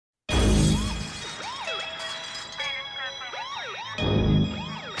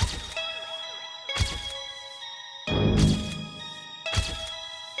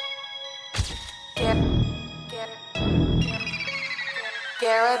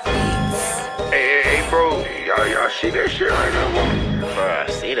Hey, bro, y'all see that shit right now, man? Bro, I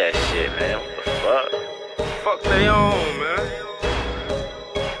see that shit, man. What the fuck? Fuck they on, man.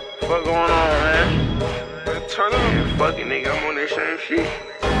 What going on, man? Man, turn up. Yeah, fucking nigga, I'm on that same shit.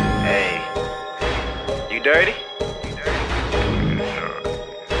 Hey, you dirty? You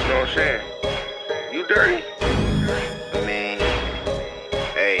know what I'm saying? You dirty? I mean,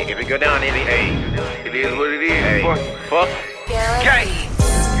 hey, if it go down, it is what it is. Hey, fuck. Gang.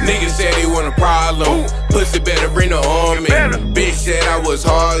 Niggas said they want a problem. Pussy better bring the army. Bitch said I was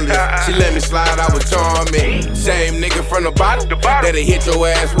heartless. She let me slide, I was charming. Same nigga from the bottom that'll hit your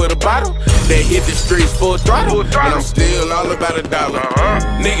ass with a bottle. They hit the streets full throttle, and I'm still all about a dollar.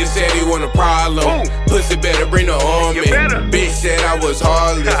 Niggas said they want a problem. Pussy better bring the army. Bitch said I was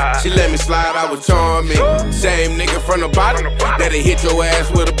heartless. She let me slide, I was charming. Same nigga from the bottom that'll hit your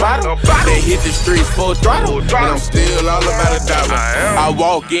ass with a bottle. They hit the streets full throttle, and I'm still all about a dollar. I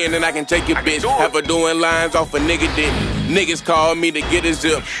walk in and I can take your bitch. Have her doing lines off a nigga dick. Niggas call me to get a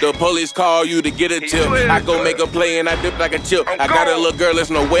zip. The police call you to get a tip. I go make a play and I dip like a chip. I got a little girl,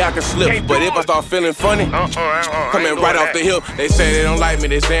 there's no way I can slip. But if I start feeling funny, coming right off the hip. They say they don't like me,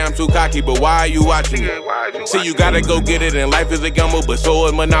 they say I'm too cocky. But why are you watching me? See, you gotta go get it, and life is a gamble, but so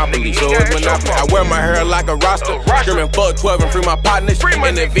is Monopoly. I wear my hair like a roster, screaming fuck 12 and free my partners.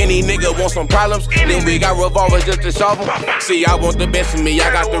 And if any nigga want some problems, then we got revolvers just to solve them. See, I want the best of me,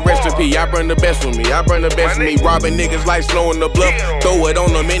 I got the recipe. I bring the best with me, I bring the best of me. Robbing niggas like slowing the bluff. Throw it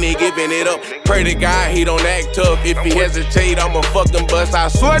on them and he giving it up. Pray to God he don't act tough. If he hesitate, I'ma fucking bust. I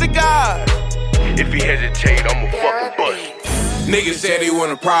swear to God. If he hesitate, I'ma fucking bust. Niggas said they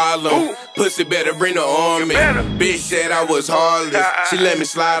want a problem. Pussy better bring the army. Bitch said I was heartless. She let me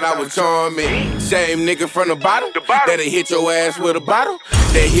slide, I was charming. Same nigga from the bottom that'll hit your ass with a bottle.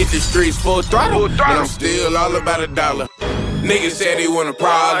 They hit the streets full throttle, and I'm still all about a dollar. Niggas said they want a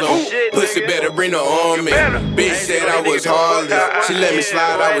problem. Pussy better bring the army. Bitch said I was heartless. She let me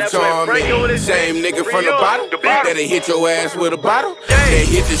slide, I was charming. Same nigga from the bottom that'll hit your ass with a bottle. They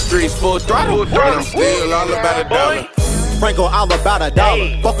hit the streets full throttle, and I'm still all about a dollar. Franko all about a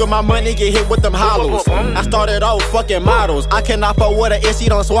dollar. Fuck with my money, get hit with them hollows. I started off fucking models. I cannot fuck with her if she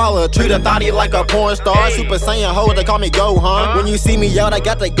don't swallow. Treat a thotty like a porn star. Super Saiyan hoes, they call me Gohan. When you see me out, I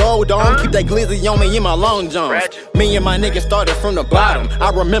got the gold on. Keep that glizzy on me in my long johns. Me and my niggas started from the bottom.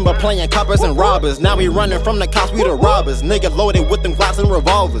 I remember playing coppers and robbers. Now we running from the cops, we the robbers. Nigga loaded with them Glocks and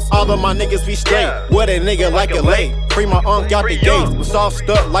revolvers. All of my niggas be straight. With a nigga like a lake. Free my unk out the gates. Was all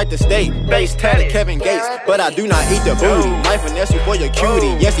stuck like the state. Face tatted Kevin Gates. But I do not eat the booty. Life and that's you for your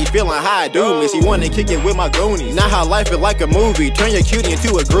cutie. Yes, he feeling high, do me. She wanna kick it with my goonies. Now how life is like a movie. Turn your cutie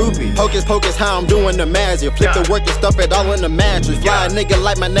into a groupie. Hocus pocus, how I'm doing the magic. Flip the work and stuff it all in the mattress. Fly a nigga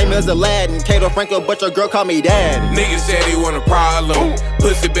like my name is Aladdin. Kato Franko, but your girl call me daddy. Niggas said they want a problem.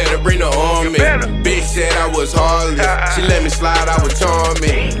 Pussy better bring the army. Bitch said I was heartless. She let me slide, I was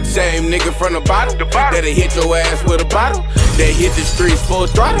charming. Same nigga from the bottom that'll hit your ass with a bottle. They hit the streets full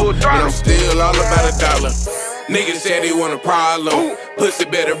throttle, and I'm still all about a dollar. Niggas said they want a problem. Pussy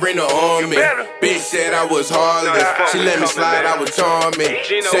better bring the army. Bitch said I was heartless. She let me slide, I was charming.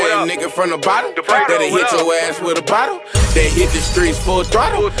 Same nigga from the bottom that'll hit your ass with a bottle. They hit the streets full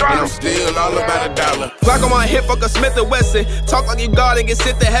throttle, and I'm still all about a dollar. Glock on my hip, fuck a Smith & Wesson. Talk like you God and get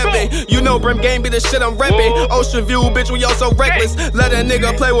sent to heaven. You know Brim Game be the shit I'm reppin'. Ocean View, bitch, we all so reckless. Let a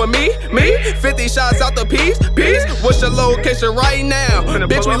nigga play with me. 50 shots out the piece. What's your location right now?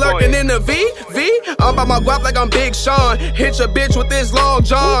 Bitch, we lurking in the V. I'm by my guap like I'm Big Sean. Hit your bitch with this long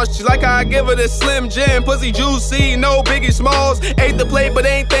john. She like how I give her this Slim Jim. Pussy juicy, no Biggie Smalls. Ate the plate, but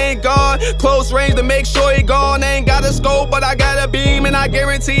ain't thank God. Close range to make sure he gone. Ain't got a scope, but I got a beam, and I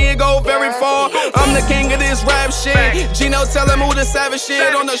guarantee it go very far. I'm the king of this rap shit. Gino tell him who the savage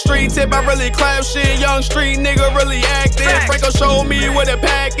shit. On the street tip, I really clap shit. Young street nigga really active. Franko showed me what the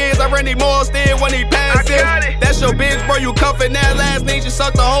pack is. I Randy Moss did when he passed it. That's your bitch, bro. You cuffin' that last name, you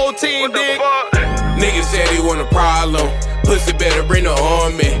suck the whole team, dick. Niggas said they want a problem. Pussy better bring the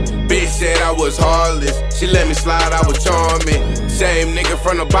army. Bitch said I was heartless. She let me slide, I was charming. Same nigga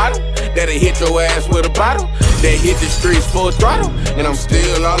from the bottom that'll hit your ass with a bottle. They hit the streets full throttle, and I'm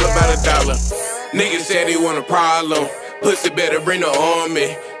still all about a dollar. Niggas said they want a problem. Pussy better bring the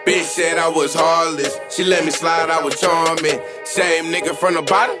army. Bitch said I was heartless. She let me slide, I was charming. Same nigga from the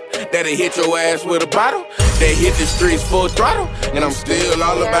bottom that'll hit your ass with a bottle. They hit the streets full throttle, and I'm still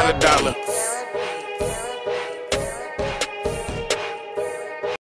all about a dollar.